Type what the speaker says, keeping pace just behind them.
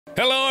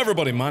Hello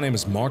everybody, my name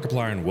is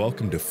Markiplier and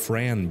welcome to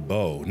Fran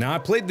Bow. Now I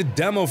played the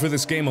demo for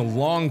this game a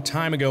long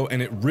time ago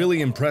and it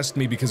really impressed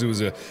me because it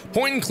was a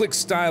point-and-click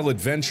style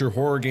adventure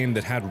horror game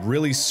that had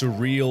really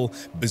surreal,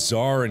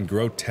 bizarre, and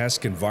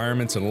grotesque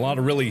environments and a lot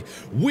of really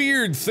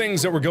weird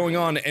things that were going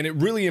on, and it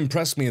really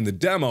impressed me in the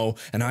demo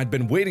and I'd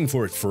been waiting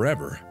for it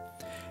forever.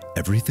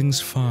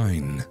 Everything's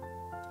fine.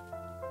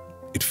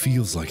 It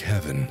feels like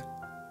heaven.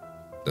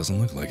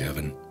 Doesn't look like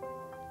heaven.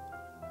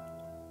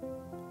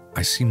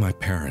 I see my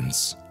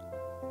parents.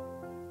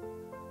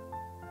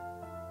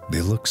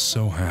 They look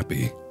so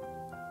happy.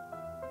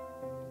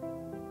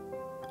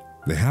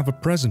 They have a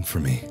present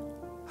for me.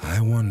 I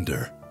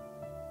wonder.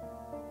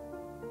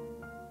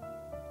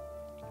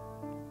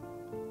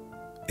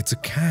 It's a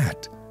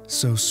cat,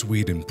 so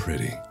sweet and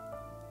pretty.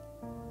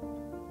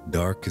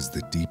 Dark as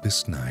the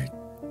deepest night.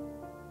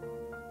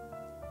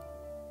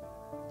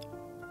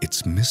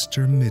 It's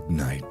Mr.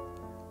 Midnight,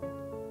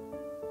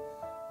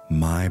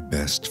 my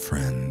best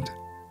friend,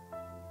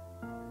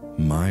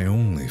 my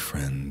only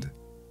friend.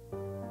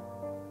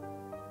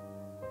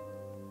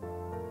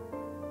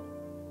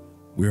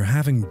 We're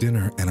having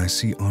dinner and I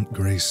see Aunt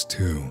Grace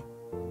too.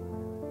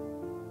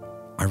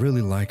 I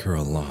really like her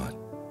a lot.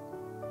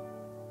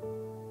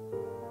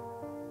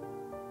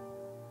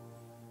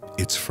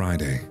 It's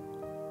Friday.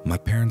 My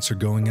parents are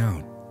going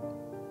out.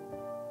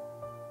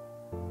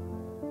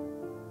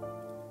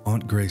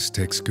 Aunt Grace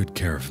takes good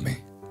care of me.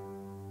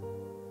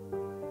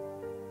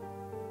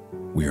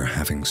 We are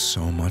having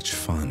so much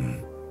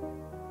fun.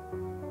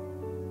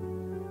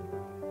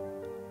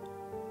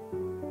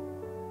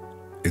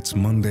 It's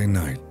Monday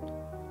night.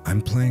 I'm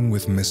playing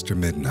with Mr.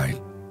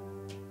 Midnight.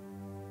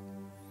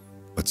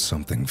 But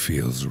something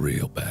feels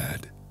real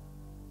bad.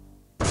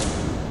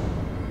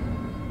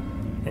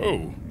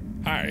 Oh,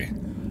 hi.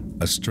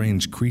 A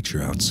strange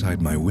creature outside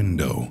my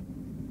window.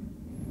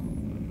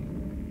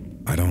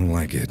 I don't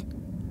like it.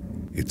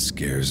 It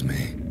scares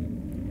me.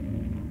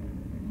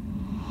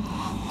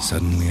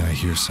 Suddenly I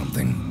hear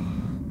something.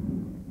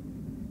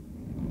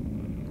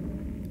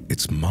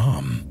 It's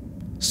Mom,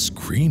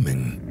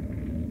 screaming.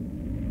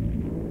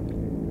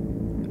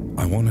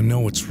 I want to know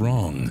what's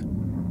wrong.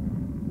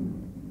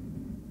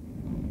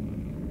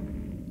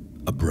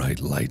 A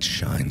bright light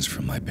shines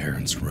from my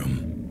parents'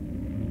 room.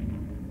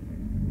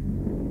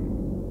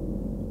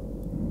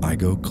 I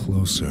go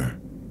closer.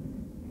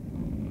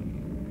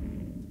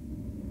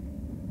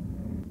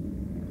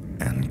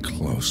 And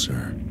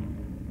closer.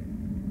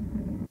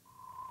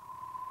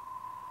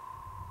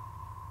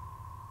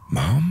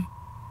 Mom?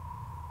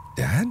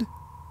 Dad?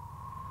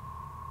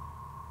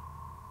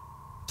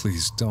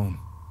 Please don't.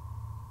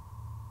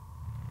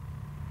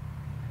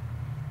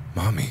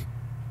 Mommy?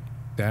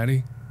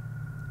 Daddy?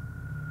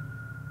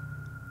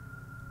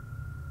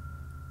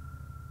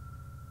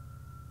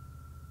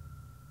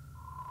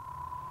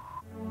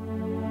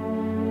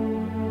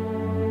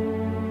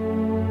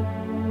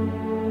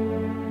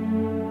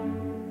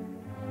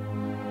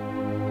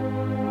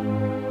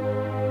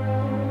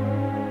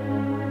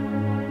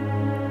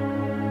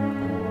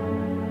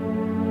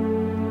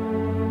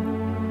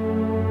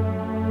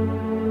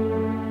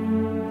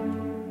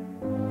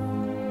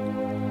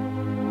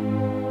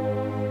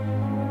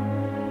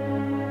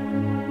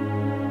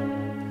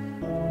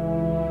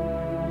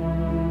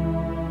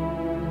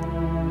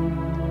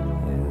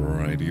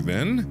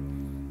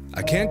 Then?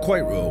 I can't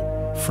quite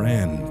roll.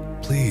 Fran,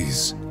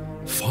 please,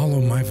 follow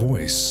my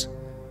voice.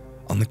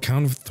 On the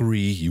count of 3,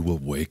 you will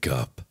wake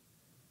up.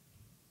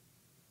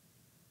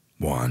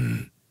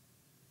 1,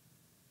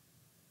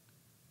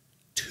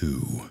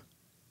 2.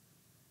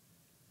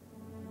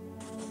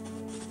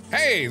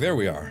 Hey, there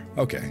we are.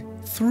 Okay.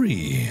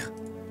 3.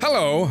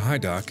 Hello, hi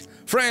Doc.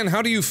 Fran,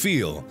 how do you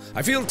feel?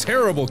 I feel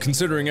terrible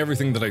considering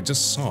everything that I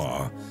just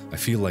saw. I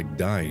feel like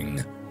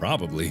dying.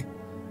 Probably.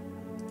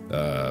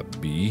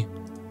 B?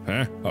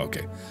 Huh?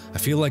 Okay. I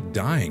feel like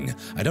dying.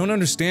 I don't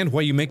understand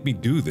why you make me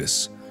do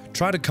this.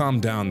 Try to calm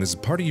down, this is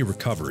part of your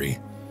recovery.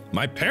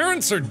 My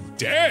parents are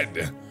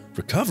dead!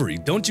 Recovery?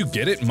 Don't you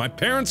get it? My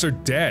parents are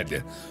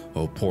dead!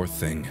 Oh, poor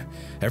thing.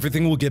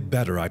 Everything will get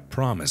better, I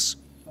promise.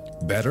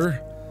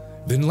 Better?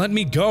 Then let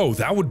me go,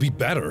 that would be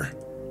better.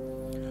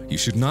 You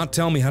should not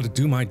tell me how to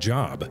do my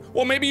job.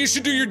 Well, maybe you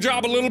should do your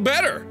job a little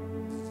better!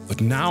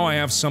 But now I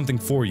have something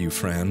for you,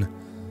 Fran.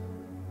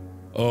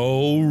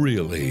 Oh,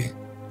 really?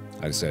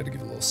 I decided to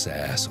give a little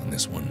sass on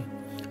this one.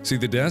 See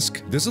the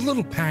desk? There's a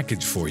little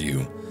package for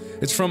you.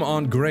 It's from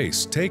Aunt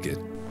Grace. Take it.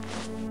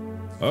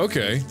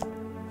 Okay.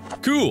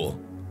 Cool.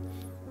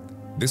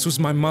 This was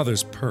my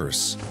mother's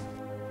purse.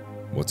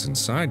 What's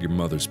inside your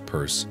mother's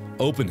purse?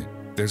 Open it.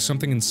 There's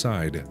something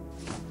inside.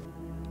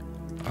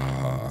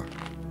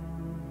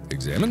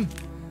 Examine?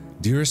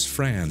 Dearest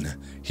Fran,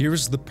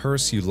 here's the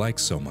purse you like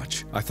so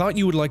much. I thought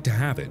you would like to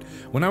have it.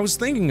 When I was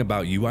thinking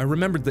about you, I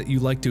remembered that you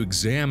like to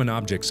examine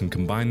objects and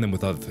combine them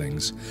with other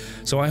things.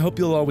 So I hope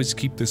you'll always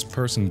keep this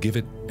purse and give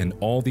it and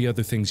all the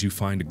other things you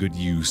find a good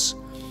use.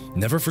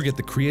 Never forget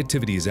that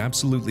creativity is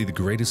absolutely the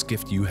greatest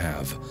gift you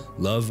have.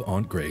 Love,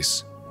 Aunt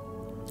Grace.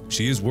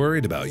 She is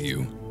worried about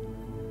you.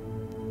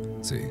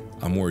 See,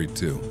 I'm worried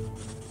too.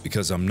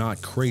 Because I'm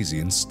not crazy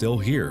and still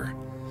here.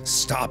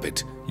 Stop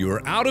it! You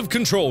are out of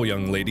control,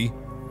 young lady.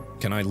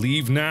 Can I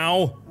leave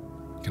now?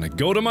 Can I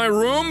go to my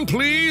room,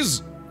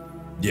 please?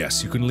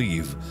 Yes, you can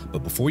leave,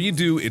 but before you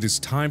do, it is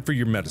time for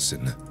your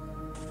medicine.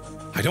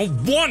 I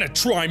don't want to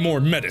try more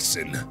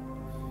medicine!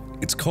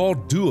 It's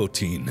called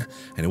duotine,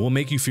 and it will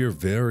make you feel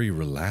very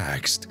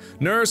relaxed.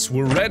 Nurse,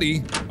 we're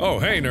ready. Oh,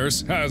 hey,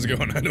 nurse. How's it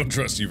going? I don't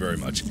trust you very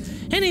much.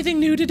 Anything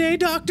new today,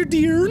 Dr.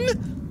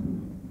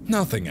 Deern?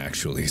 Nothing,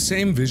 actually.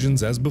 Same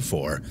visions as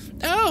before.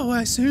 Oh,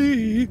 I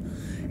see.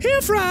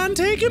 Here, Fran,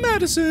 take your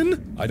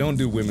medicine. I don't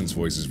do women's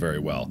voices very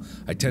well.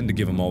 I tend to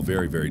give them all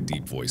very, very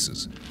deep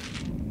voices.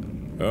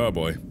 Oh,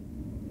 boy.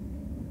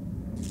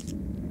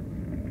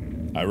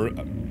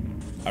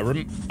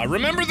 I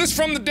remember this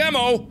from the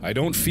demo! I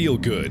don't feel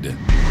good.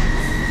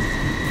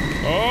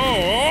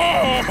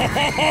 Oh,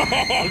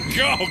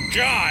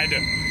 God!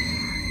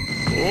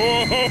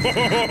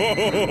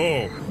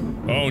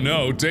 Oh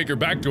no, take her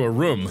back to her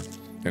room.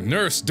 And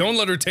nurse, don't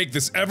let her take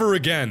this ever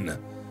again.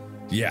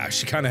 Yeah,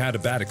 she kinda had a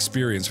bad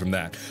experience from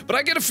that. But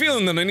I get a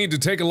feeling that I need to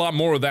take a lot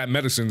more of that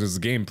medicine as the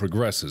game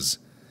progresses.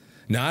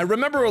 Now, I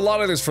remember a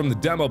lot of this from the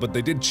demo, but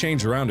they did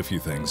change around a few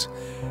things.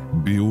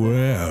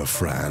 Beware,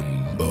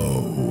 Fran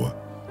Bow.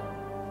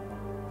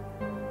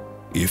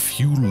 If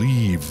you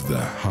leave the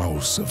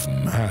House of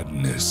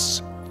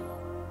Madness,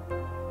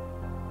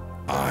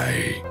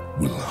 I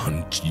will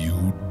hunt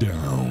you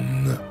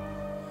down,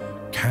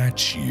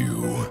 catch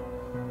you,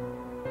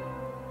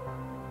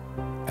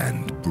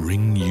 and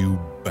bring you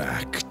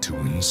back to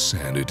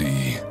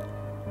insanity.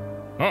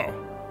 Oh,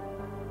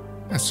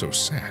 that's so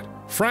sad.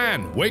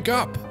 Fran, wake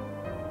up!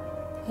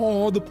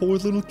 Oh, the poor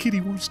little kitty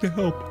wants to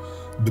help.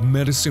 The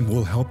medicine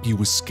will help you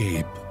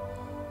escape.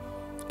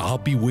 I'll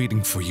be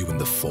waiting for you in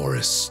the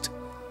forest.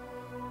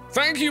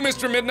 Thank you,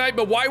 Mr. Midnight,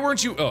 but why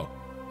weren't you— oh.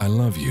 I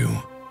love you.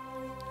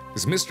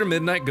 Is Mr.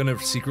 Midnight gonna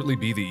secretly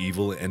be the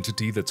evil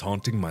entity that's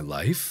haunting my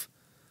life?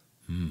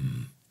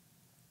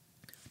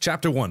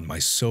 Chapter 1, My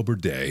Sober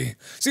Day.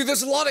 See,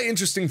 there's a lot of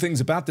interesting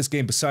things about this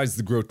game besides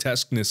the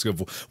grotesqueness of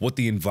what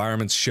the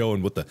environments show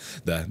and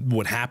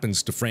what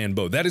happens to Fran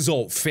Bow. That is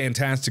all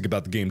fantastic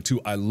about the game,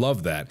 too. I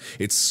love that.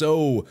 It's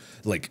so,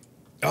 like,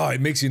 oh, it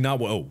makes you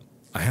not— oh,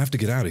 I have to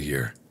get out of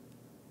here.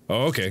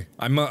 Oh, okay.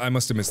 I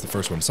must have missed the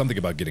first one. Something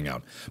about getting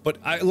out. But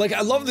I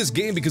love this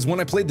game because when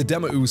I played the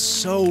demo, it was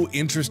so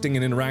interesting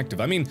and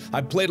interactive. I mean,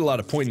 I've played a lot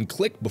of point and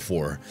click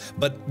before,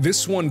 but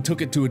this one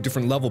took it to a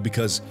different level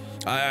because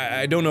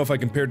I don't know if I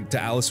compared it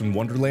to Alice in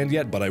Wonderland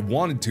yet, but I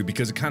wanted to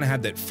because it kind of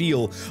had that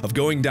feel of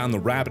going down the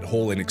rabbit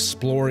hole and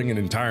exploring an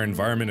entire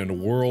environment in a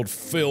world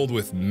filled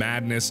with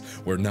madness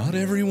where not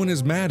everyone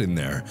is mad in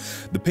there.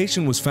 The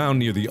patient was found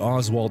near the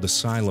Oswald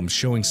Asylum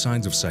showing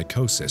signs of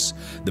psychosis.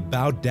 The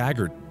Bow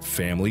Dagger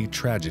family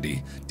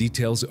tragedy.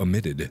 Details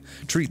omitted.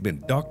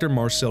 Treatment. Dr.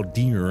 Marcel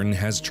Deern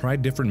has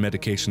tried different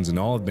medications and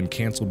all have been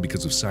cancelled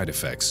because of side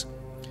effects.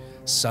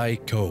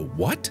 Psycho.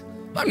 What?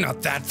 I'm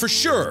not that for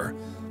sure!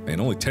 Man,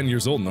 only 10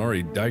 years old and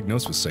already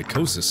diagnosed with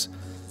psychosis.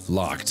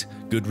 Locked.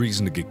 Good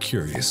reason to get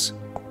curious.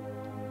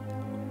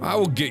 I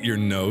will get your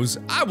nose.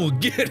 I will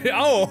get it.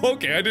 Oh,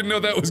 okay. I didn't know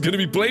that was gonna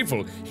be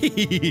playful.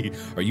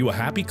 Are you a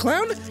happy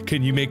clown?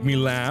 Can you make me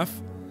laugh?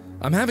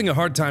 I'm having a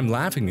hard time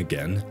laughing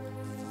again.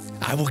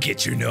 I will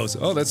get your nose.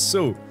 Oh, that's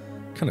so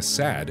kind of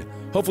sad.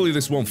 Hopefully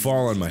this won't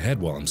fall on my head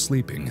while I'm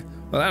sleeping.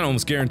 Well, that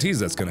almost guarantees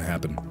that's gonna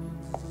happen.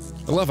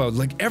 I love how,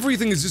 like,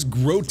 everything is just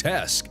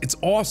grotesque. It's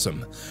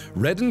awesome.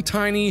 Red and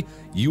Tiny,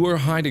 you are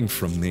hiding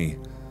from me.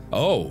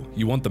 Oh,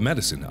 you want the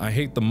medicine. I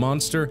hate the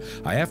monster.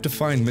 I have to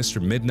find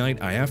Mr.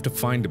 Midnight. I have to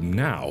find him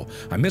now.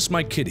 I miss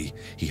my kitty.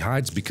 He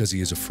hides because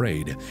he is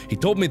afraid. He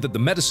told me that the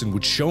medicine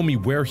would show me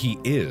where he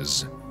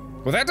is.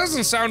 Well, that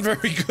doesn't sound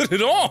very good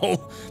at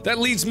all. That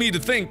leads me to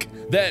think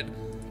that,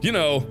 you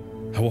know,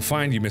 I will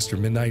find you, Mr.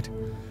 Midnight.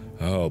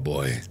 Oh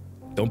boy.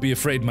 Don't be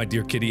afraid, my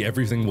dear kitty.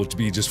 Everything will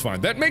be just fine.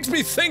 That makes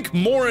me think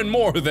more and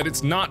more that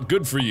it's not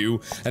good for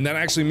you, and that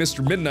actually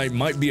Mr. Midnight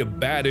might be a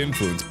bad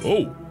influence.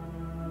 Oh.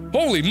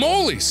 Holy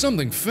moly,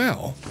 something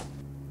fell.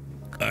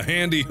 A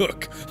handy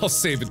hook. I'll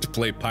save it to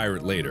play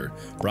pirate later.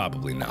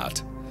 Probably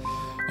not.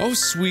 Oh,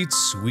 sweet,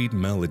 sweet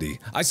melody.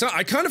 I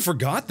kind of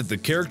forgot that the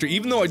character,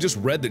 even though I just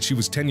read that she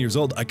was 10 years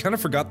old, I kind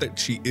of forgot that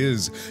she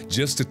is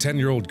just a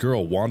 10-year-old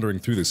girl wandering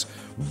through this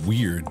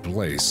weird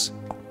place.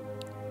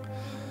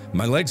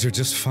 My legs are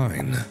just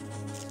fine.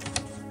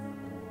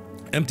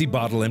 Empty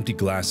bottle, empty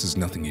glasses,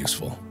 nothing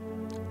useful.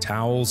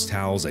 Towels,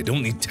 towels, I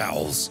don't need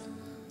towels.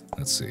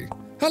 Let's see.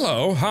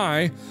 Hello,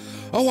 hi.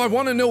 Oh, I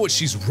want to know what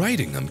she's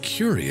writing, I'm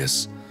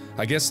curious.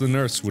 I guess the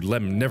nurse would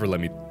never let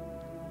me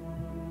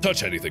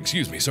touch anything,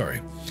 excuse me,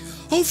 sorry.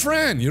 Oh,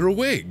 Fran, you're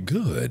awake,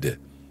 good.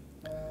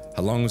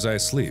 How long was I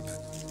asleep?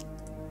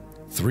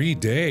 3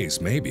 days,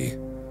 maybe.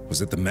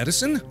 Was it the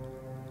medicine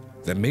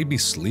that made me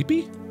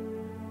sleepy?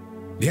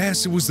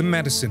 Yes, it was the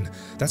medicine.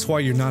 That's why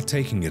you're not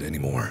taking it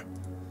anymore.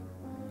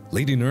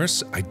 Lady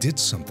nurse, I did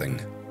something.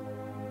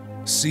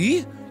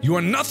 See? You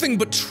are nothing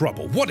but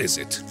trouble. What is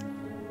it?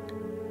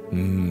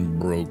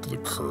 Broke the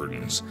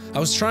curtains. I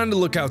was trying to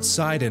look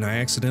outside and I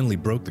accidentally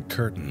broke the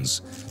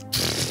curtains.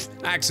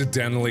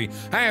 Accidentally.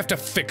 I have to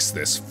fix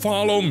this.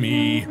 Follow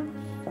me.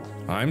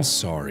 I'm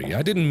sorry.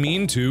 I didn't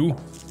mean to.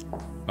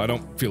 I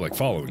don't feel like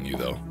following you,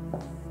 though.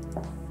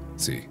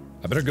 Let's see.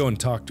 I better go and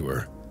talk to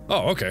her.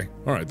 Oh, okay.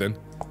 Alright then.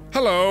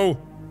 Hello!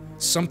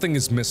 Something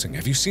is missing.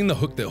 Have you seen the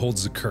hook that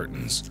holds the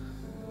curtains?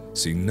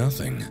 See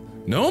nothing.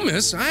 No,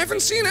 miss. I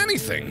haven't seen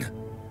anything.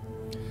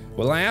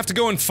 Well, I have to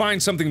go and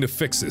find something to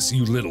fix this,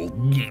 you little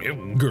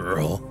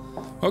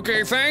girl.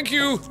 Okay, thank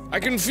you. I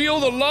can feel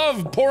the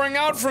love pouring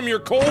out from your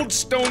cold,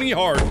 stony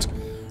heart.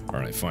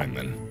 Alright, fine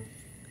then.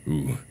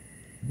 Ooh.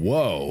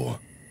 Whoa.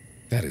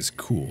 That is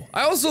cool.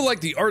 I also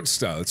like the art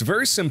style. It's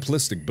very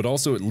simplistic, but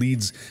also it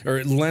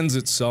lends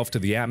itself to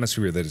the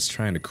atmosphere that it's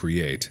trying to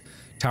create.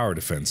 Tower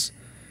defense.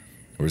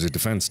 Or is it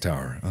defense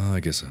tower? I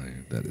guess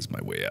that is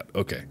my way out.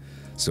 Okay.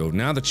 So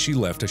now that she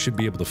left, I should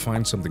be able to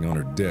find something on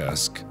her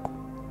desk.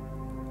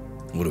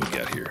 What do we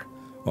got here?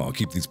 Oh, I'll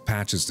keep these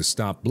patches to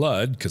stop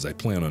blood, because I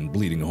plan on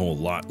bleeding a whole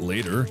lot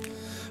later.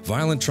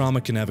 Violent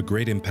trauma can have a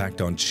great impact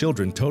on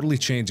children, totally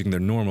changing their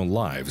normal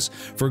lives.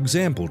 For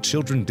example,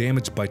 children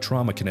damaged by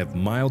trauma can have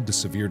mild to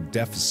severe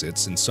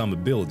deficits in some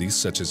abilities,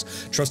 such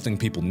as trusting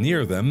people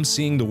near them,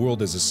 seeing the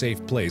world as a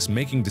safe place,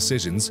 making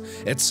decisions,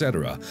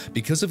 etc.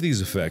 Because of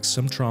these effects,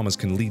 some traumas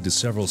can lead to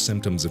several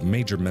symptoms of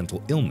major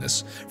mental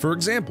illness. For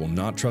example,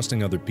 not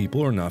trusting other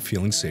people or not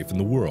feeling safe in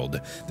the world.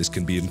 This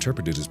can be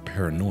interpreted as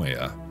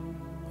paranoia.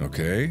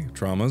 Okay,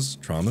 trauma is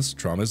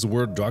the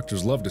word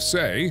doctors love to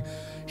say.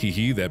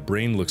 Hee, that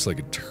brain looks like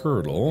a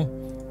turtle.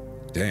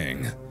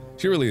 Dang,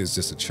 she really is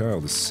just a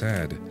child, it's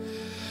sad.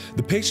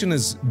 The patient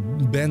has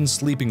been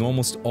sleeping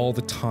almost all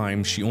the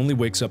time. She only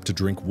wakes up to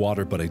drink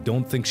water, but I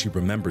don't think she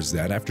remembers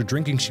that. After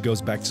drinking, she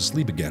goes back to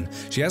sleep again.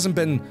 She hasn't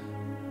been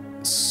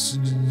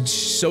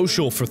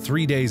social for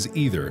 3 days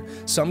either.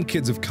 Some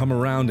kids have come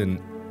around and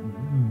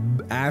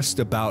asked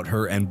about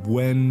her and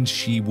when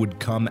she would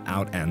come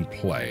out and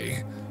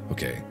play.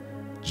 Okay,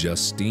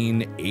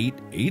 Justine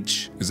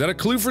 8H? Is that a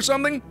clue for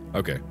something?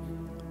 Okay,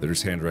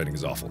 there's handwriting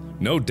is awful.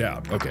 No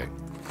doubt, okay.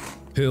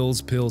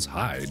 Pills,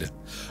 hide.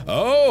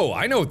 Oh,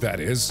 I know what that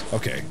is.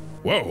 Okay,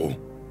 whoa.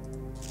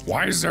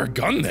 Why is there a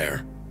gun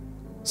there?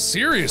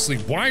 Seriously,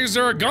 why is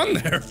there a gun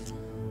there?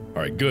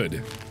 Alright,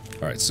 good.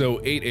 Alright, so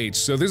 8H,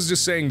 so this is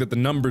just saying that the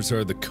numbers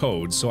are the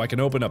code, so I can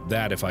open up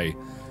that if I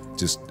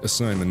just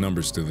assign the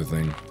numbers to the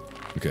thing.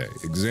 Okay,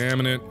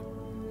 examine it.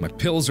 My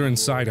pills are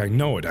inside, I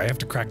know it. I have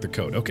to crack the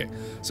code. Okay,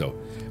 so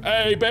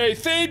A, B,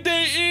 C, D,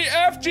 E,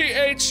 F, G,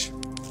 H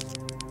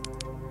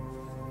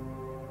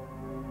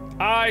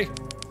I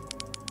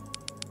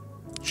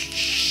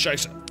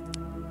Scheiße.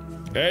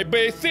 A,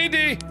 B, C,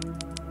 D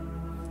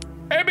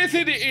A, B,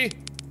 C, D, E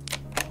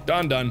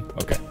Done.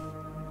 Okay.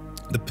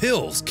 The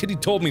pills! Kitty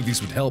told me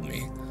these would help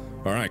me.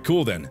 Alright,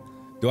 cool then.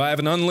 Do I have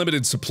an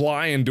unlimited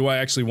supply and do I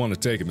actually want to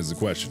take them is the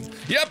question.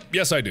 Yep,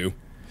 yes I do.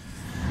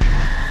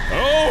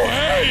 Oh,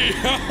 hey!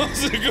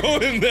 How's it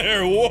going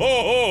there?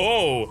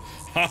 Whoa!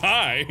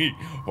 Hi!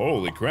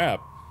 Holy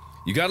crap.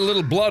 You got a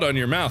little blood on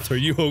your mouth, are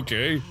you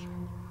okay?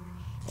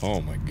 Oh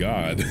my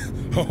god.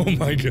 Oh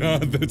my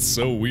god, that's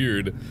so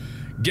weird.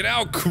 Get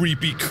out,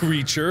 creepy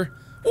creature!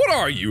 What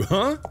are you,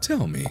 huh?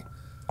 Tell me.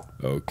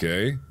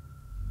 Okay.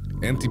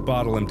 Empty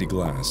bottle, empty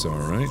glass,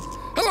 alright.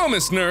 Hello,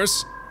 Miss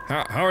Nurse!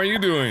 How are you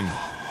doing?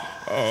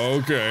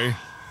 Oh, okay.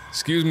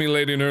 Excuse me,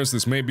 Lady Nurse,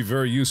 this may be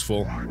very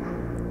useful.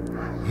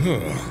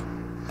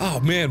 Oh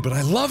man, but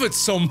I love it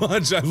so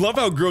much! I love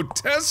how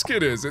grotesque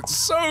it is! It's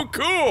so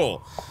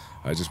cool!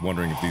 I was just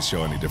wondering if these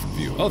show any different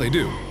view. Oh, they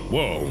do.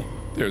 Whoa.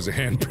 There's a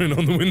handprint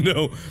on the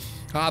window.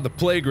 Ah, the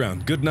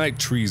playground. Good night,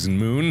 trees and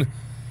moon.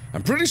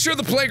 I'm pretty sure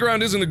the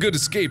playground isn't a good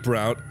escape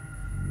route.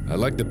 I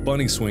like the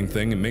bunny swing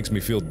thing, it makes me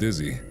feel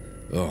dizzy.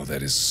 Oh,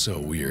 that is so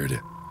weird.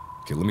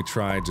 Okay, let me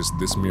try just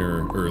this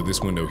mirror, or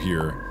this window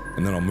here,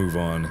 and then I'll move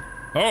on.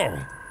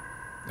 Oh!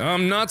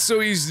 Not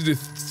so easy to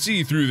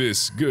see through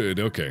this. Good,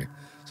 okay.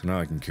 So now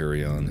I can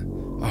carry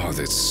on. Oh,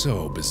 that's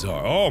so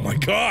bizarre. Oh my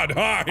god,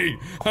 hi!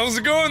 How's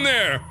it going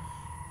there?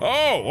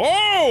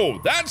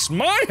 Oh, that's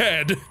my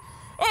head!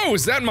 Oh,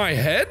 is that my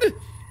head?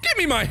 Give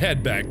me my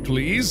head back,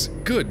 please.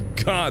 Good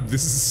god,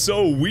 this is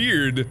so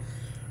weird.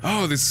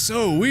 Oh, this is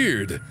so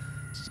weird.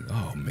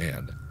 Oh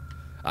man.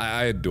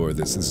 I adore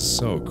this, this is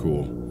so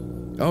cool.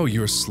 Oh,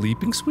 you're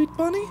sleeping, sweet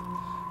bunny?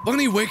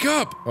 Bunny, wake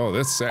up! Oh,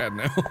 that's sad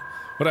now.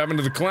 What happened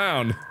to the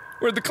clown?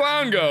 Where'd the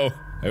clown go?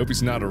 I hope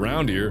he's not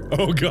around here.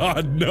 Oh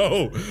god,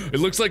 no! It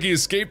looks like he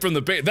escaped from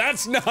the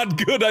That's not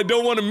good! I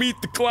don't want to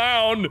meet the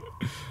clown!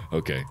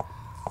 Okay.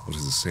 What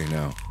does it say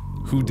now?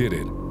 Who did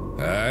it?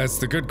 That's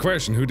the good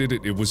question. Who did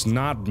it? It was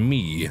not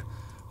me.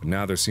 But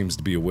now there seems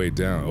to be a way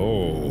down.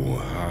 Oh,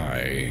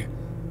 hi.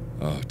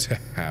 Oh, to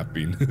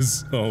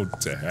happiness. Oh,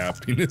 to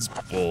happiness,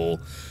 bull.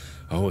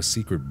 Oh, a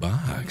secret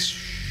box.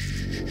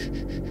 Shh.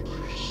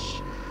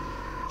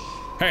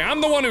 Hey,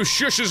 I'm the one who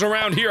shushes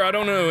around here. I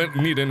don't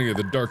need any of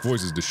the dark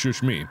voices to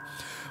shush me.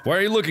 Why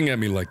are you looking at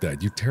me like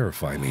that? You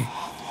terrify me.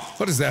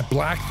 What is that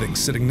black thing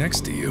sitting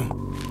next to you?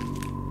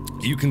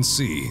 You can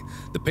see,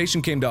 the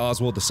patient came to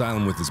Oswald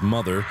Asylum with his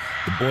mother.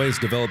 The boy has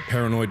developed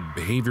paranoid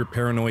behavior,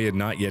 paranoia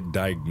not yet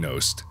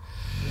diagnosed.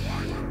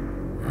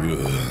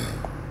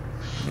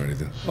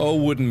 Oh,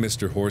 wouldn't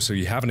Mr. Horse, are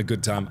you having a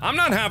good time? I'm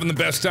not having the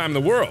best time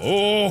in the world.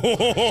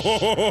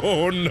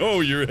 Oh, no,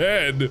 your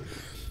head.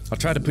 I'll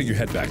try to put your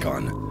head back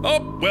on.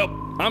 Oh, well,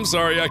 I'm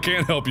sorry, I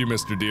can't help you,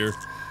 Mr. Deer.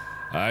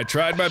 I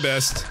tried my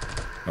best.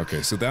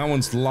 Okay, so that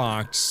one's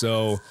locked,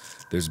 so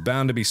there's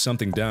bound to be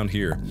something down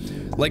here.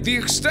 Like, the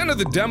extent of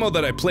the demo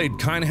that I played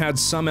kinda had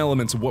some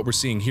elements of what we're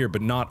seeing here,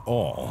 but not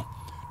all.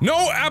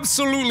 No,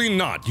 absolutely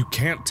not. You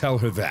can't tell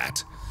her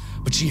that.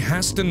 But she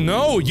has to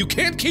know. You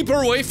can't keep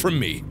her away from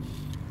me.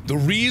 The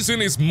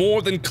reason is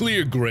more than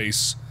clear,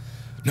 Grace.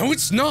 No,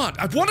 it's not.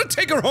 I want to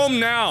take her home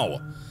now.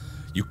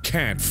 You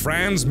can't.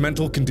 Fran's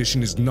mental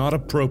condition is not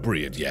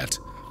appropriate yet.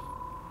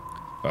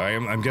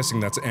 I'm guessing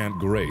that's Aunt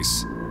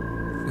Grace.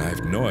 I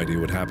have no idea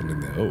what happened in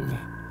there. Oh.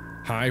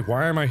 Hi,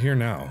 why am I here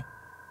now?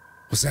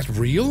 Was that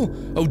real?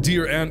 Oh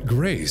dear Aunt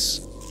Grace.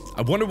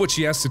 I wonder what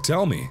she has to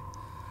tell me.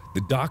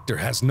 The doctor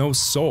has no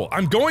soul.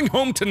 I'm going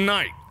home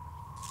tonight.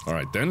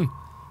 Alright then.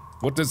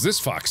 What does this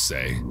fox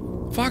say?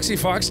 Foxy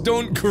Fox,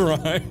 don't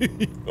cry.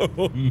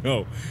 Oh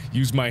no.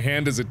 Use my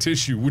hand as a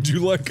tissue. Would you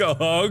like a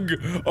hug?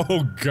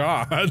 Oh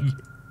god.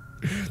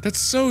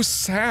 That's so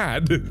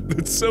sad.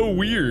 That's so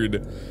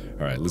weird.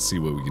 Alright, let's see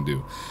what we can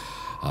do.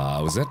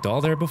 Was that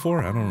doll there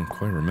before? I don't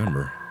quite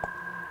remember.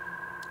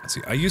 Let's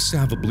see, I used to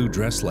have a blue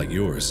dress like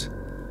yours.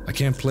 I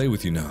can't play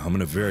with you now, I'm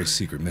on a very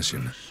secret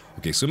mission.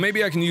 Okay, so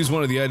maybe I can use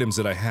one of the items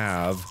that I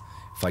have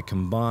if I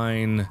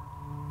combine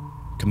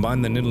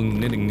the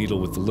knitting needle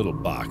with the little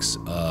box.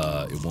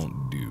 It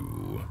won't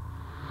do.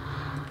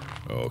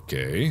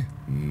 Okay,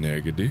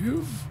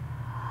 negative.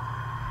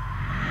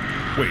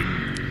 Wait.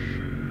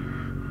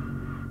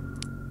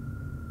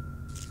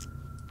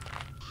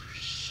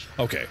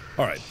 Okay,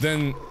 alright,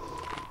 then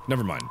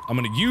never mind. I'm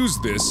gonna use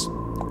this,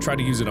 try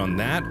to use it on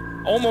that.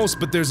 Almost,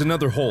 but there's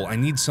another hole. I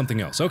need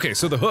something else. Okay,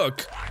 so the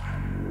hook,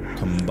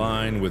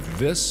 combined with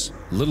this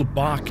little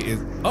box is...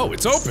 Oh,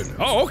 it's open!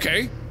 Oh,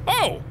 okay!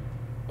 Oh!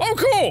 Oh,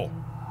 cool!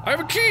 I have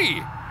a key!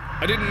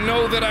 I didn't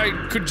know that I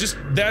could just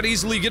that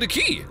easily get a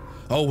key.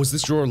 Oh, was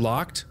this drawer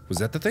locked? Was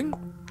that the thing?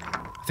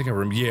 I think I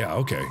remember. Yeah,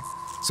 okay.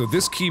 So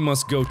this key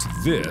must go to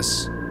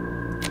this.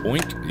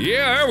 Oink.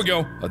 Yeah, there we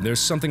go. And there's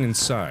something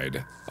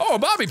inside. Oh, a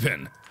bobby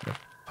pin!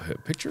 A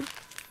picture?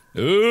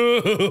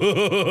 Oh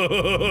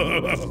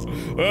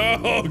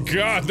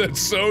god, that's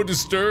so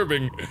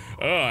disturbing.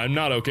 Oh, I'm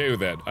not okay with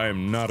that. I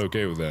am not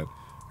okay with that.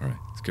 Alright,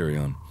 let's carry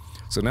on.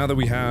 So now that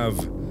we have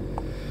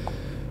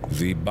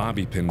the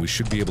bobby pin, we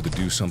should be able to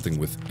do something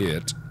with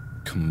it.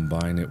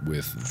 Combine it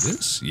with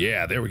this?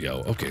 Yeah, there we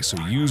go. Okay, so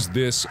use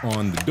this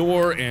on the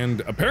door, and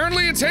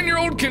apparently a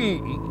 10-year-old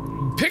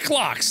can pick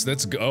locks.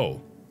 Let's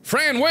go.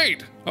 Fran,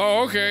 wait!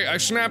 Oh, okay, I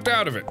snapped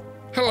out of it.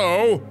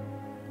 Hello?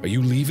 Are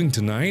you leaving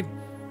tonight?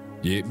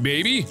 Yeah,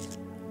 baby?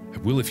 I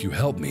will if you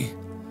help me.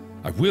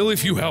 I will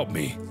if you help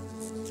me.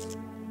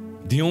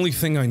 The only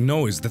thing I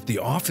know is that the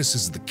office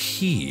is the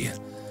key.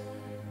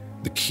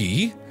 The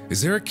key?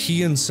 Is there a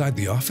key inside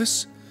the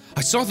office?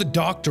 I saw the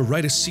doctor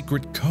write a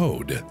secret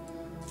code.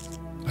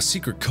 A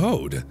secret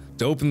code?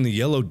 To open the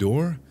yellow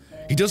door?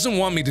 He doesn't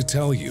want me to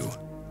tell you.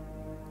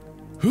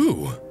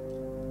 Who?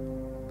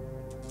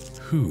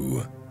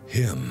 Who?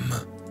 Him.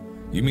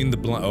 You mean the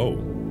oh.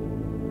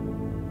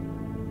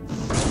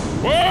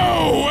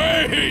 Whoa!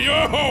 Hey! Yo!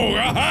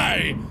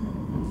 Hi!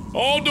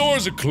 All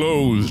doors are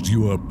closed.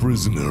 You are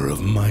prisoner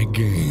of my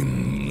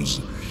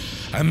games.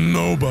 And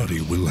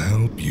nobody will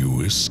help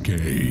you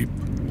escape.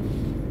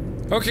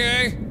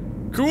 Okay.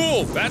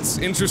 Cool. That's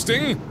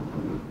interesting.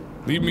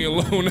 Leave me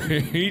alone. I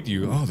hate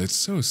you. Oh, that's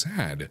so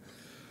sad.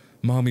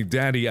 Mommy,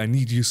 Daddy, I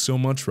need you so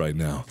much right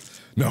now.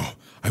 No,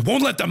 I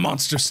won't let the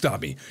monster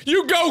stop me.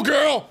 You go,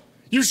 girl!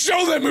 You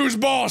show them who's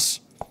boss!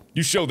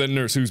 You show that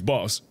nurse who's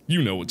boss.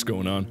 You know what's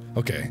going on.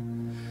 Okay.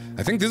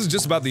 I think this is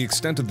just about the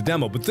extent of the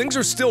demo, but things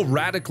are still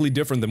radically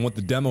different than what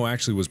the demo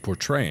actually was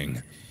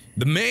portraying.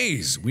 The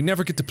maze! We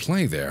never get to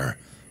play there.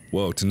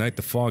 Whoa, tonight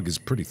the fog is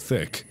pretty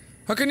thick.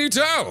 How can you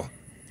tell?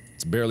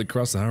 It's barely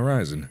crossed the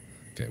horizon.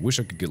 Okay, I wish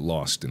I could get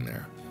lost in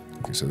there.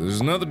 Okay, so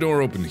there's another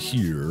door open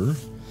here.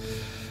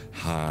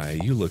 Hi,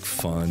 you look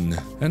fun.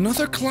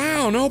 Another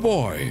clown, oh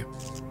boy!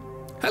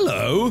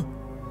 Hello!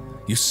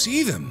 You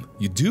see them,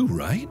 you do,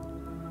 right?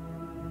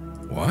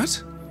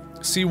 What?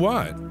 See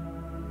what?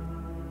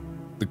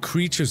 The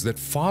creatures that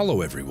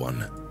follow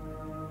everyone.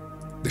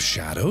 The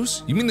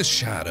shadows? You mean the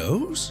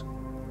shadows?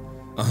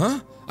 Uh-huh.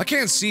 I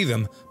can't see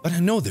them, but I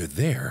know they're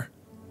there.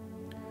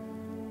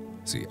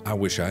 See, I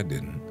wish I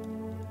didn't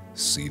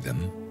see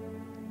them.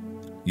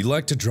 You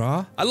like to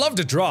draw? I love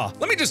to draw.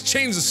 Let me just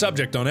change the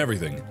subject on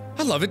everything.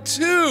 I love it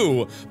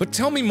too! But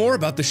tell me more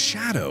about the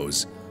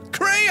shadows.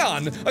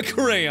 Crayon! A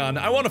crayon!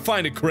 I want to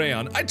find a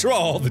crayon. I draw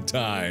all the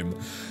time.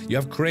 You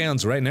have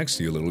crayons right next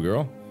to you, little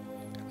girl.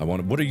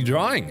 What are you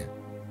drawing?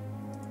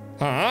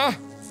 Huh?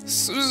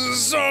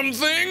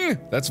 Something?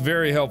 That's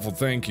very helpful,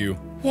 thank you.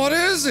 What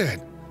is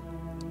it?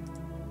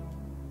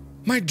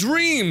 My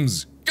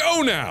dreams!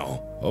 go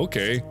now!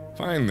 Okay,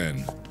 fine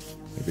then.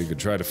 Maybe I could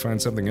try to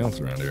find something else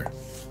around here.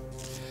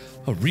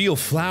 Oh, real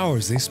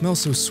flowers, they smell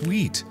so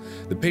sweet.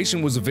 The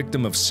patient was a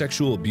victim of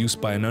sexual abuse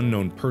by an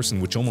unknown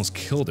person which almost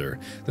killed her.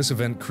 This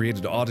event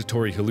created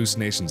auditory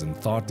hallucinations and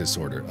thought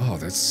disorder. Oh,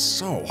 that's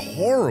so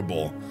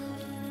horrible.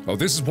 Oh,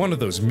 this is one of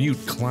those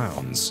mute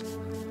clowns.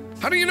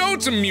 How do you know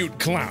it's a mute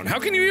clown? How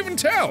can you even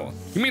tell?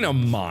 You mean a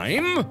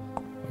mime?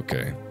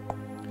 Okay.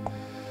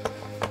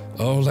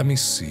 Oh, let me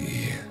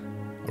see.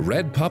 A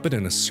red puppet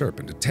and a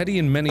serpent, a teddy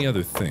and many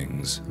other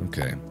things.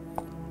 Okay.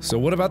 So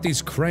what about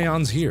these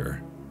crayons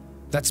here?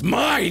 That's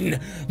mine!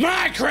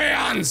 My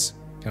crayons!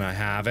 Can I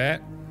have it?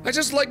 I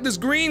just like this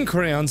green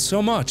crayon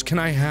so much. Can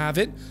I have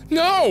it?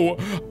 No!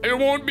 I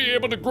won't be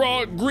able to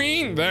draw it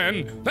green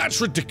then.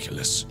 That's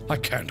ridiculous. I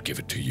can't give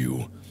it to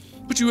you.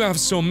 But you have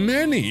so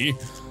many.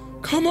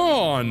 Come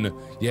on.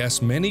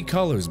 Yes, many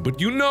colors, but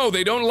you know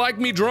they don't like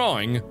me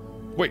drawing.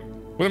 Wait,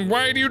 well then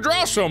why do you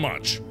draw so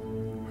much?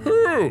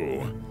 Who?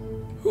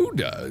 Who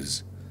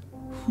does?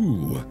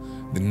 Who?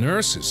 The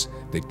nurses.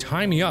 They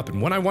tie me up,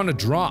 and when I want to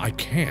draw, I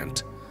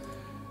can't.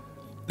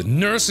 The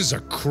nurses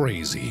are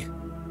crazy.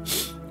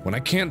 When I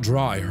can't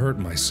draw, I hurt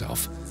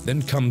myself.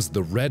 Then comes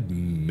the red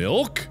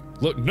milk?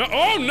 Look, no,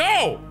 oh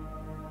no!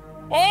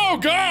 Oh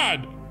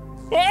God!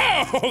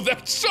 Oh,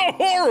 that's so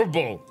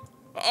horrible!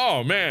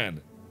 Oh man.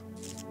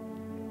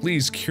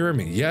 Please cure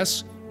me,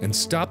 yes? And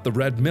stop the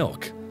red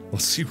milk. I'll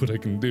see what I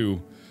can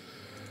do.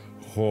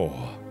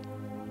 Oh.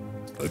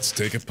 Let's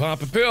take a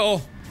pop a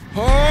pill.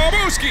 Oh,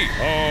 booski!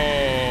 Oh.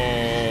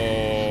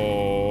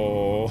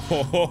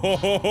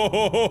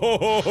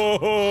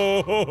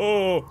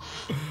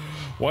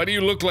 Why do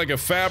you look like a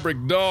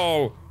fabric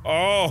doll?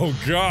 Oh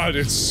God,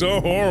 it's so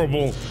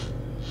horrible.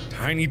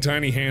 Tiny,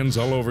 tiny hands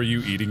all over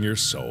you eating your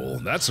soul.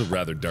 That's a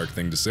rather dark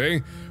thing to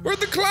say. Where'd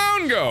the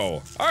clown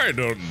go? I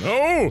don't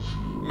know.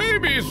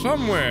 Maybe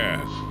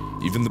somewhere.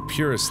 Even the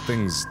purest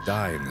things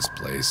die in this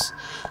place.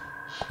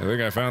 I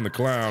think I found the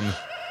clown.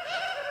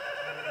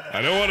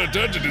 I don't want to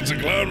touch it, it's a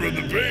clown from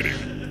the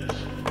painting.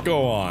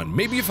 Go on,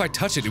 maybe if I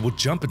touch it, it will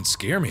jump and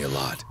scare me a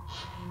lot.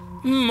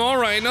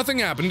 Alright, nothing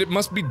happened, it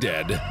must be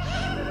dead.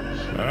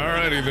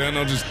 Alrighty then,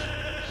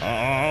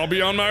 I'll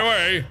be on my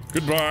way.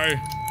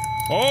 Goodbye.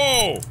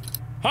 Oh!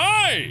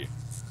 Hi!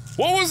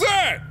 What was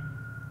that?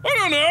 I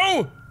don't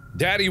know!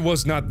 Daddy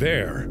was not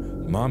there.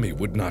 Mommy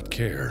would not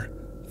care.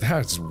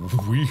 That's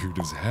weird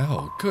as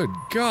hell. Good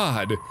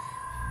God.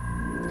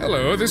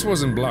 Hello, this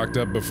wasn't blocked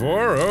up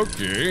before.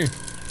 Okay.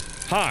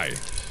 Hi.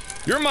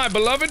 You're my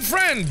beloved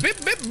friend. Bip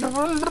bip.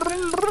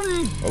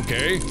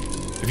 Okay.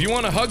 If you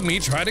want to hug me,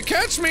 try to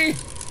catch me.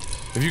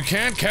 If you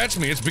can't catch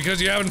me, it's because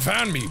you haven't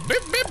found me.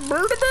 Bip bip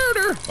birda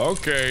birder.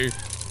 Okay.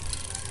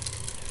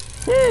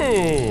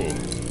 Whoo.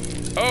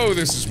 Oh,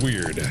 this is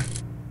weird.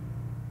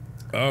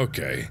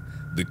 Okay.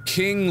 The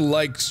king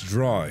likes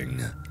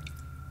drawing.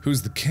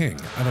 Who's the king?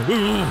 I don't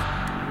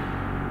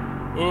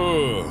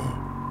know.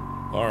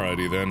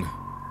 Alrighty then.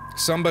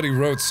 Somebody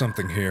wrote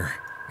something here.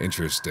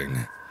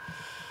 Interesting.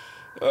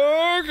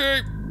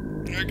 Okay.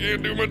 I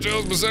can't do much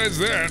else besides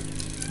that.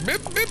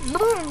 Bip, bip,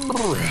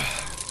 brr.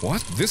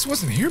 What? This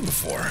wasn't here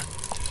before.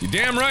 You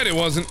damn right it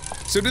wasn't.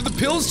 So did the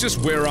pills just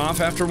wear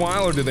off after a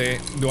while, or do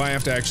I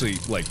have to actually,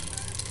 like,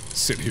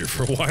 sit here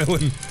for a while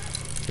and...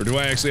 Or do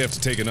I actually have to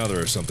take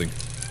another or something?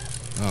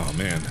 Oh,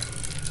 man.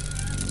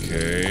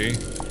 Okay.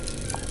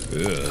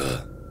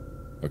 Ugh.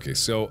 Okay,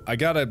 so I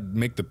gotta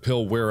make the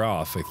pill wear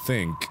off, I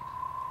think.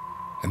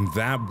 And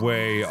that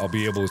way I'll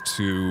be able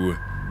to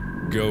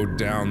go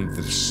down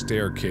the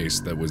staircase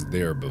that was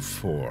there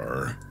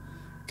before.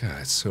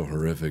 God, it's so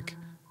horrific.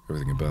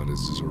 Everything about it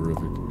is just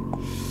horrific.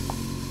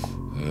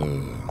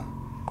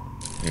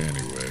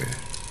 Anyway.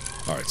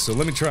 Alright, so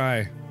let me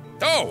try...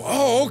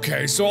 Oh,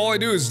 okay, so all I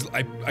do is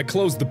I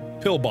close the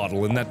pill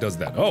bottle and that does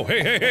that. Oh,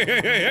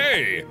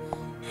 hey!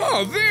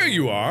 Oh, there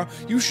you are.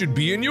 You should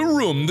be in your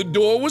room. The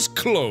door was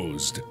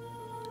closed.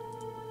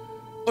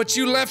 But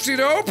you left it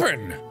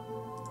open.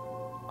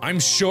 I'm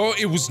sure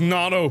it was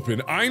not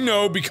open. I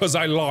know because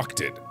I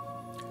locked it.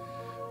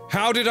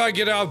 How did I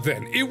get out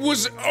then? It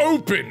was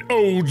open,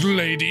 old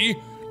lady.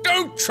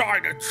 Don't try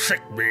to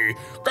trick me.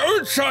 Go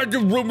inside the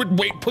room and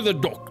wait for the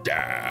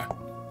doctor.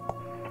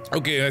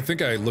 Okay, I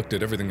think I looked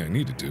at everything I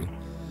needed to.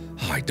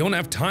 Oh, I don't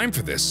have time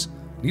for this.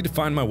 I need to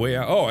find my way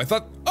out. Oh, I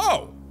thought...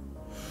 Oh,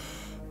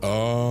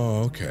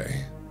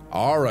 okay.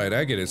 Alright,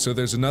 I get it. So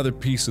there's another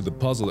piece of the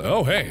puzzle.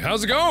 Oh, hey,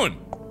 how's it going?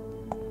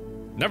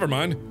 Never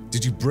mind.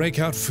 Did you break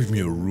out from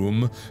your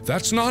room?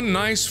 That's not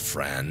nice,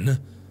 Fran.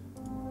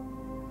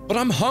 But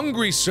I'm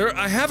hungry, sir.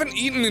 I haven't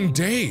eaten in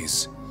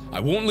days. I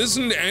won't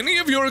listen to any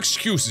of your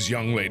excuses,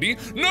 young lady.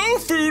 No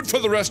food for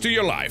the rest of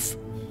your life.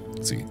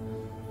 Let's see.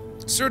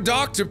 Sir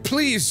Doctor,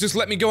 please just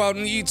let me go out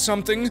and eat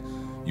something.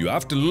 You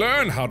have to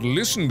learn how to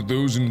listen to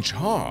those in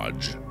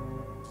charge.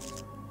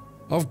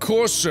 Of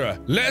course, sir.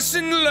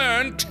 Lesson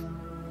learnt.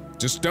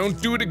 Just don't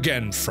do it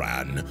again,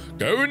 Fran.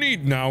 Go and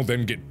eat now,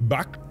 then get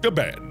back to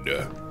bed.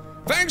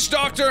 Thanks,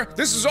 Doctor.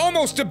 This is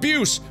almost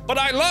abuse, but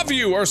I love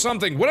you or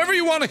something. Whatever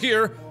you want to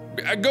hear.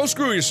 Go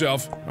screw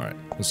yourself. All right.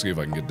 Let's see if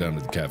I can get down to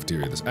the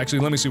cafeteria. Actually,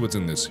 let me see what's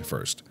in this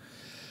first.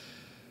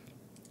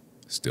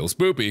 Still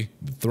spoopy.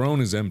 The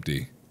throne is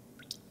empty.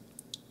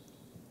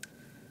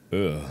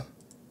 Ugh.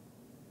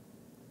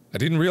 I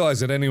didn't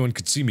realize that anyone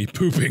could see me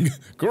pooping.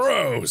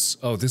 Gross!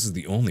 Oh, this is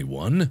the only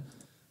one?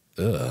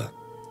 Ugh.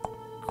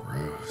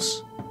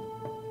 Gross.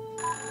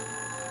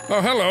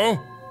 Oh, hello!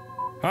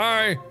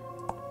 Hi!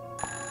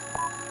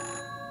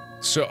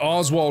 Sir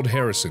Oswald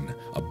Harrison,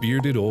 a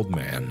bearded old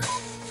man.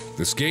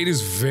 This gate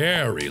is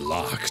very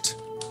locked.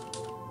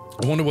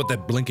 I wonder what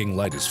that blinking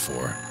light is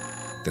for.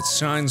 That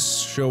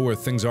signs show where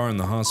things are in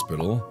the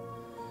hospital.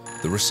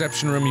 The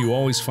reception room, you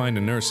always find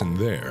a nurse in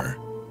there.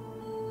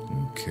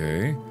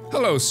 Okay.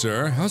 Hello,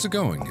 sir. How's it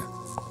going?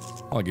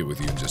 I'll get with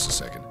you in just a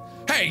second.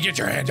 Hey, get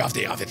your hand off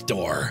the office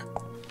door!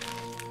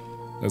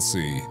 Let's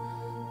see.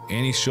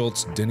 Annie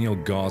Schultz, Danielle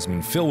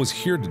Gosman. Phil was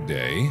here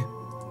today.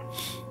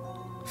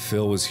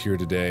 Phil was here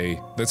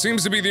today. That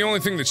seems to be the only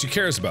thing that she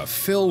cares about.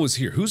 Phil was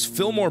here. Who's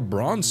Fillmore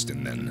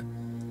Bronston,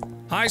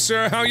 then? Hi,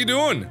 sir. How you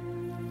doing?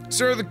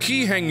 Sir, the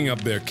key hanging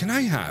up there. Can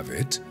I have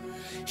it?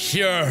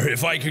 Here,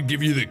 if I could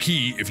give you the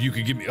key, if you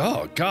could give me—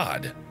 Oh,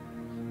 God.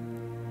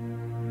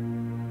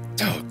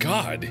 Oh,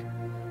 God.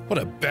 What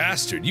a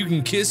bastard. You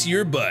can kiss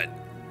your butt.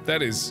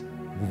 That is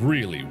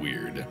really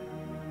weird.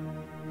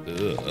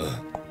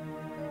 Ugh.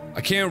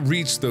 I can't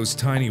reach those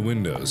tiny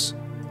windows.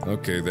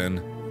 Okay,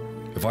 then.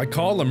 If I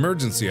call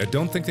emergency, I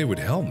don't think they would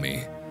help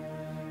me.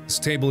 This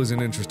table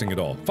isn't interesting at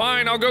all.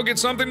 Fine, I'll go get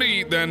something to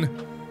eat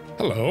then.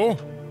 Hello?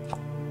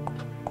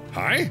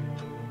 Hi?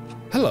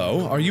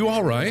 Hello, are you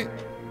alright?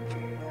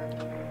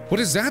 What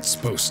is that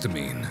supposed to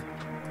mean?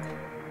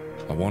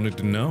 I wanted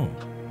to know.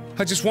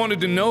 I just wanted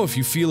to know if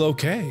you feel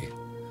okay.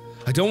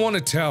 I don't want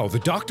to tell. The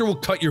doctor will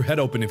cut your head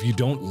open if you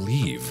don't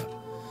leave.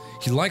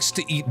 He likes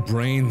to eat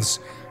brains.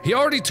 He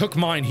already took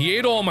mine. He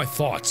ate all my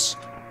thoughts.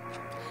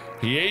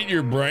 He ate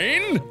your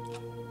brain?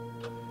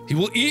 He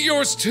will eat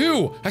yours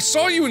too! I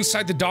saw you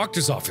inside the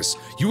doctor's office.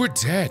 You were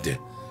dead.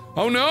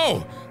 Oh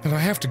no! Then I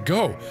have to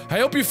go. I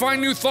hope you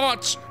find new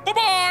thoughts.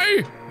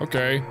 Bye-bye!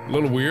 Okay, a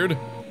little weird.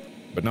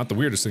 But not the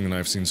weirdest thing that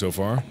I've seen so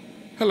far.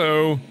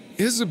 Hello.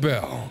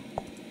 Isabel.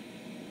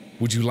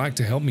 Would you like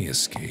to help me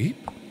escape?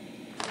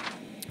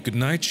 Good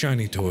night,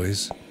 shiny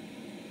toys.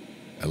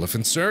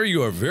 Elephant sir,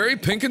 you are very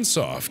pink and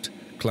soft.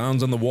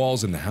 Clowns on the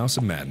walls in the House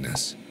of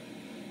Madness.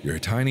 Your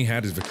tiny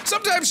hat is—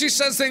 Sometimes she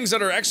says things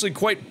that are actually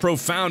quite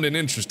profound and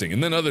interesting,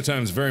 and then other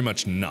times very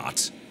much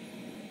not.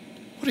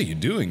 What are you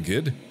doing,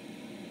 kid?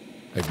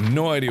 I have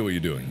no idea what you're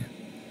doing.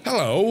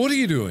 Hello, what are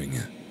you doing?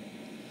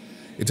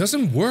 It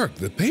doesn't work.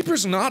 The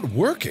paper's not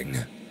working.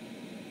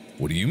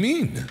 What do you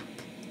mean?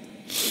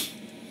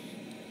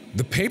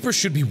 The paper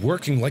should be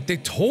working like they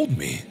told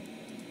me.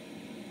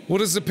 What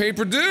does the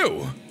paper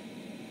do?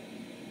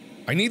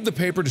 I need the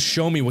paper to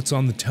show me what's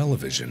on the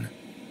television.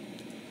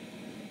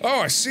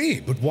 Oh, I see,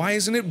 but why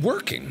isn't it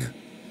working?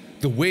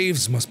 The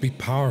waves must be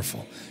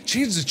powerful.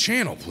 Change the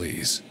channel,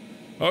 please.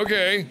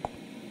 Okay.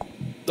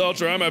 I'll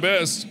try my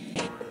best.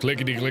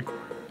 Clickety-click.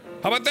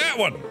 How about that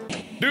one?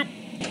 Doop.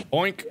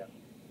 Oink.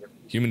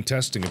 Human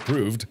testing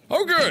approved.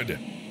 Oh, good!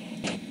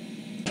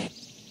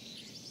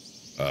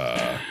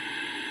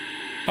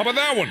 How about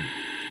that one?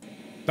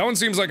 That one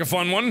seems like a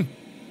fun one.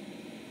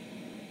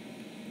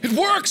 It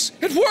works!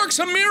 It works!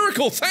 A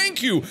miracle!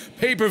 Thank you!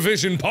 Paper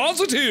vision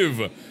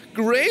positive!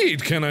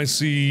 Great, can I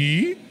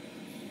see?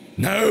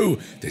 No,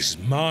 this is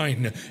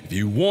mine. If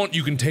you want,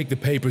 you can take the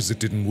papers that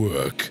didn't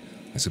work.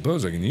 I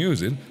suppose I can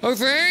use it. Oh,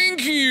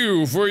 thank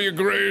you for your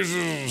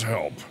grace's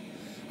help.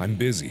 I'm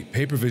busy.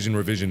 Paper vision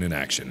revision in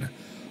action.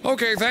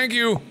 Okay, thank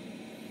you.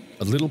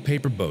 A little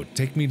paper boat.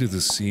 Take me to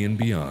the sea and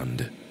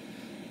beyond.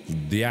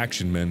 The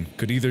action men.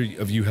 Could either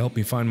of you help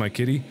me find my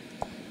kitty?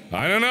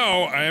 I don't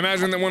know. I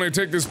imagine that when I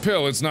take this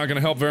pill, it's not gonna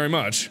help very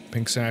much.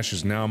 Pink sash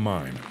is now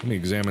mine. Let me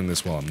examine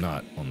this while I'm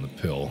not on the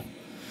pill.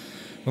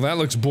 Well, that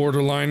looks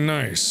borderline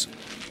nice.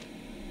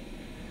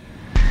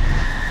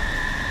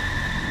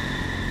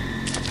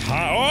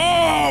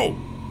 Oh!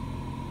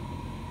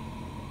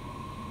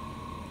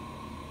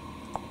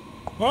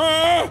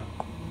 Ah!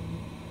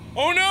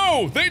 Oh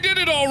no! They did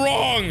it all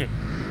wrong!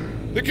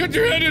 They cut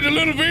your head into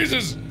little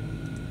pieces!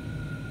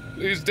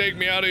 Please take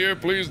me out of here,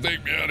 please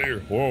take me out of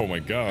here. Oh my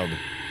god.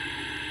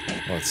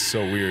 Oh, it's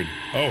so weird.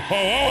 Oh,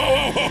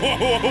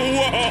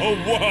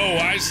 whoa,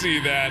 I see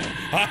that.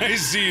 I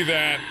see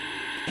that.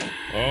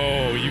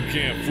 Oh, you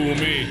can't fool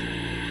me.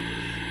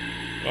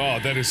 Oh,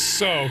 that is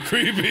so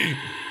creepy.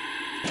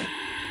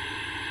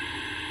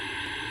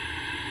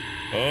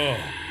 Oh,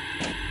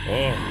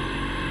 no.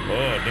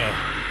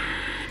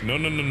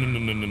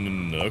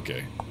 No.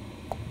 Okay.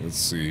 Let's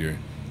see here.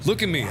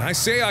 Look at me. I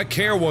say I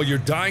care while you're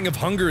dying of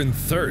hunger and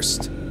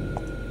thirst.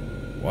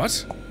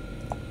 What?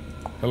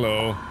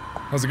 Hello.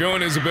 How's it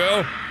going,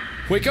 Isabel?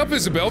 Wake up,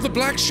 Isabel. The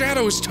Black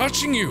Shadow is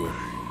touching you.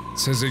 It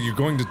says that you're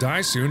going to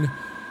die soon.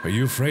 Are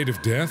you afraid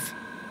of death?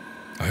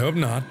 I hope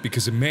not,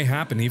 because it may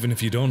happen even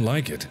if you don't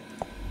like it.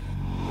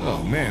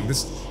 Oh, man,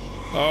 this...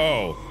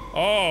 Oh.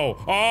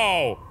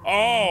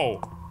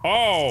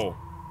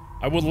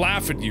 I will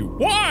laugh at you.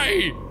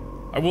 Why?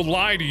 I will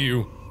lie to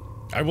you.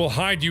 I will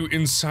hide you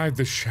inside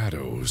the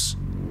shadows.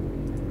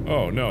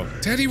 Oh no.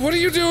 Teddy, what are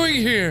you doing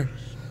here?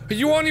 Are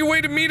you on your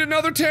way to meet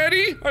another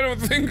Teddy? I don't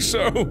think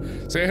so.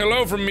 Say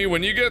hello from me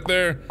when you get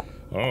there.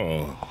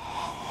 Oh,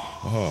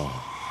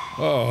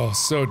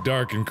 so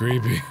dark and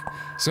creepy.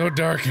 So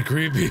dark and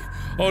creepy.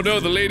 Oh no,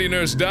 the lady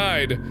nurse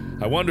died.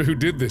 I wonder who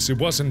did this. It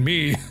wasn't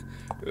me.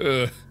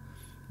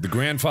 The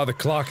grandfather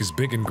clock is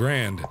big and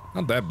grand.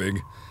 Not that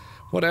big.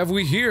 What have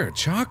we here?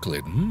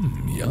 Chocolate.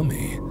 Mmm,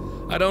 yummy.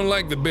 I don't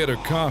like the bitter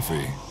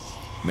coffee.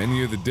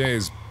 Menu of the day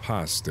is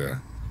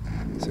pasta.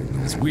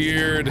 It's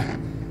weird.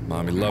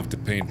 Mommy loved to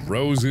paint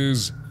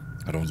roses.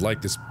 I don't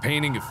like this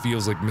painting. It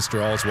feels like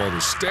Mr. Oswald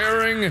is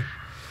staring.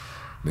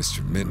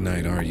 Mr.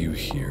 Midnight, are you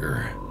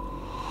here?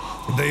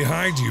 They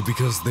hide you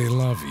because they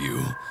love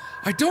you.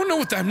 I don't know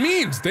what that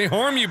means. They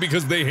harm you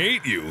because they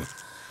hate you.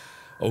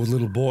 Oh,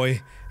 little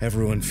boy,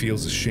 everyone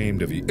feels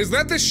ashamed of you. Is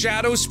that the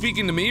shadow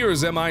speaking to me, or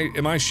am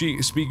I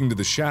speaking to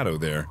the shadow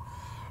there?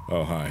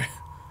 Oh, hi.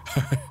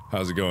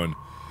 How's it going?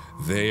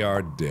 They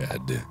are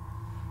dead.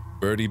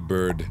 Birdie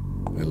bird,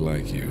 I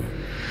like you.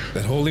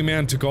 That holy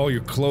man took all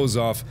your clothes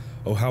off.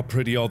 Oh, how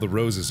pretty all the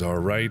roses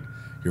are, right?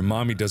 Your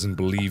mommy doesn't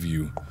believe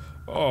you.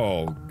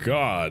 Oh,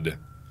 God.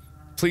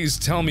 Please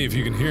tell me if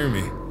you can hear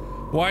me.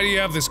 Why do you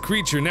have this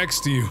creature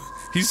next to you?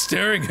 He's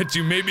staring at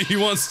you. Maybe he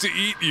wants to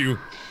eat you.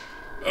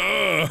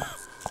 Oh,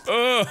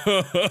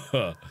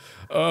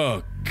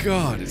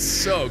 God, it's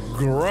so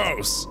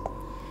gross.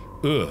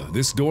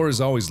 This door is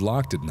always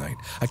locked at night.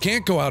 I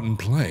can't go out and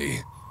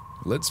play.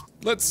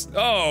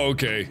 Oh,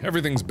 okay.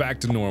 Everything's back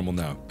to normal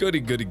now. Goody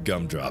goody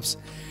gumdrops.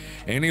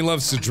 Annie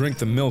loves to drink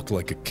the milk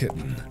like a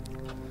kitten.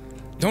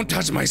 Don't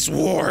touch my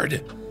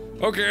sword!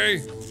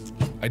 Okay.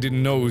 I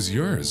didn't know it was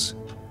yours.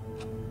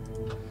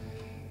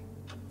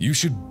 You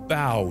should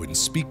bow and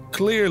speak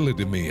clearly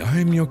to me. I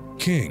am your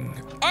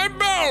king. I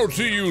bow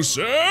to you,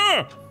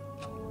 sir!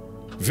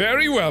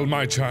 Very well,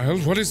 my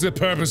child. What is the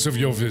purpose of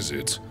your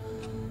visit?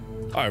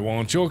 I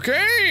want your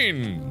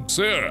cane,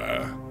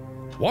 sir.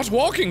 What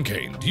walking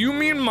cane? Do you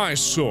mean my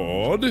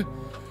sword?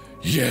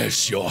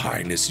 Yes, your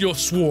highness, your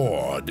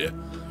sword.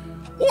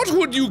 What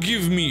would you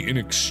give me in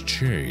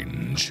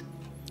exchange?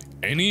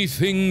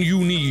 Anything you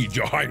need,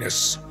 your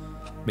highness.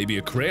 Maybe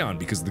a crayon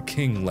because the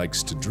king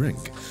likes to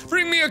drink.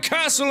 Bring me a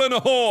castle and a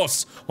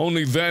horse.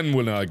 Only then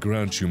will I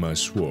grant you my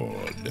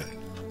sword.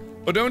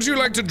 But don't you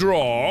like to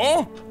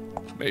draw?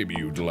 Maybe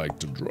you'd like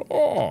to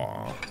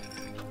draw.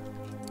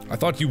 I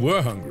thought you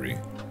were hungry.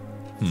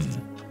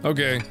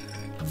 Okay.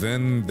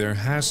 Then there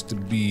has to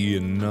be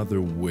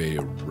another way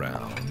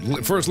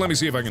around. First, let me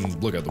see if I can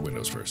look out the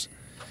windows first.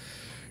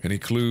 Any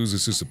clues?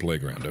 It's just a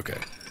playground. Okay.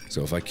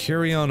 So if I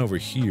carry on over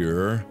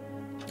here...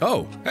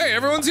 Oh! Hey,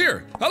 everyone's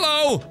here!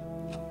 Hello!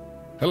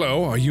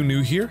 Hello, are you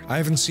new here? I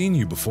haven't seen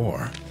you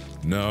before.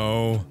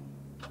 No.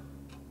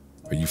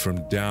 Are you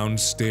from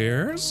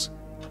downstairs?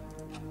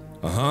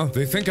 Uh-huh,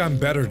 they think I'm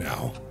better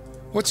now.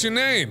 What's your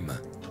name?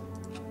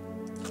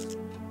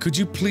 Could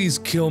you please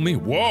kill me?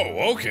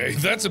 Whoa, okay,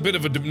 that's a bit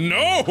of a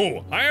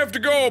no! I have to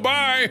go,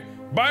 bye!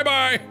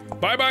 Bye-bye!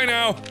 Bye-bye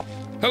now!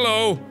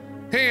 Hello!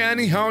 Hey,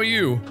 Annie, how are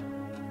you?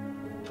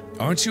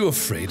 Aren't you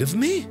afraid of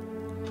me?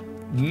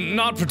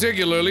 Not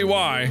particularly,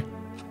 why?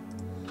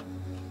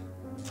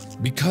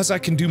 Because I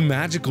can do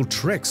magical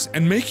tricks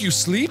and make you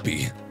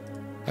sleepy.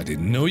 I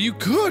didn't know you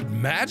could.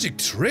 Magic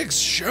tricks?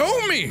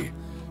 Show me!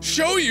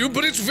 Show you,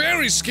 but it's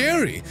very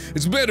scary.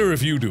 It's better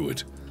if you do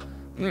it.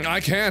 I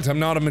can't, I'm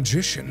not a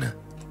magician.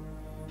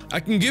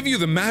 I can give you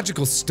the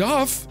magical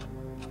stuff.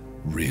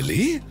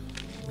 Really?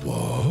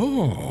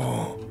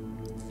 Whoa.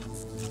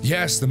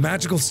 Yes, the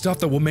magical stuff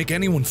that will make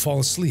anyone fall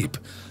asleep.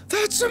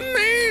 That's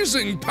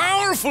amazing,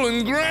 powerful,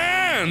 and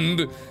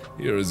grand.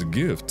 Here is a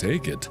gift,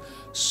 take it.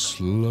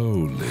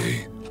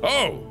 Slowly.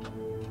 Oh!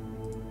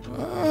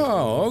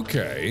 Oh,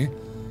 okay.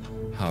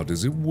 How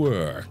does it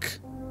work?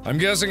 I'm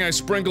guessing I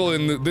sprinkle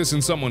this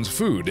in someone's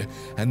food,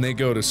 and they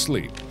go to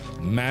sleep.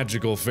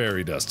 Magical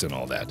fairy dust and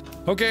all that.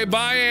 Okay,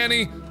 bye,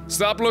 Annie.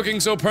 Stop looking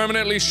so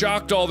permanently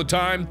shocked all the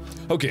time.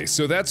 Okay,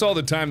 so that's all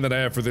the time that I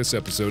have for this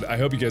episode. I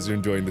hope you guys are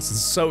enjoying this. It's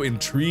so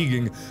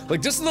intriguing.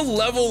 Like, just the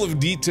level of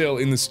detail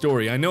in the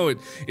story. I know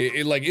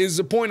it like is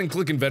a point and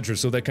click adventure,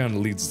 so that kind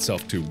of leads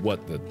itself to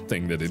what the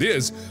thing that it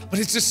is, but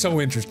it's just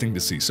so interesting to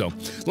see. So,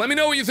 let me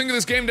know what you think of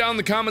this game down in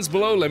the comments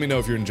below. Let me know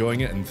if you're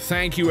enjoying it, and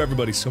thank you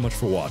everybody so much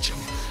for watching.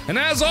 And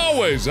as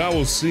always, I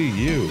will see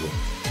you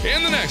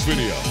in the next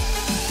video.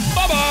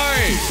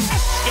 Bye-bye!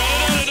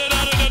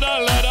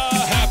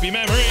 Happy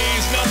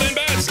memories, nothing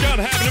bad's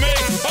gonna happen to me.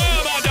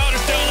 Oh, my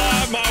daughter's still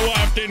alive, my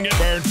wife didn't get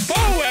burned.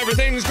 Oh,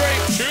 everything's great.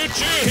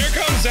 Choo-choo, here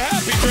comes the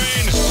happy train.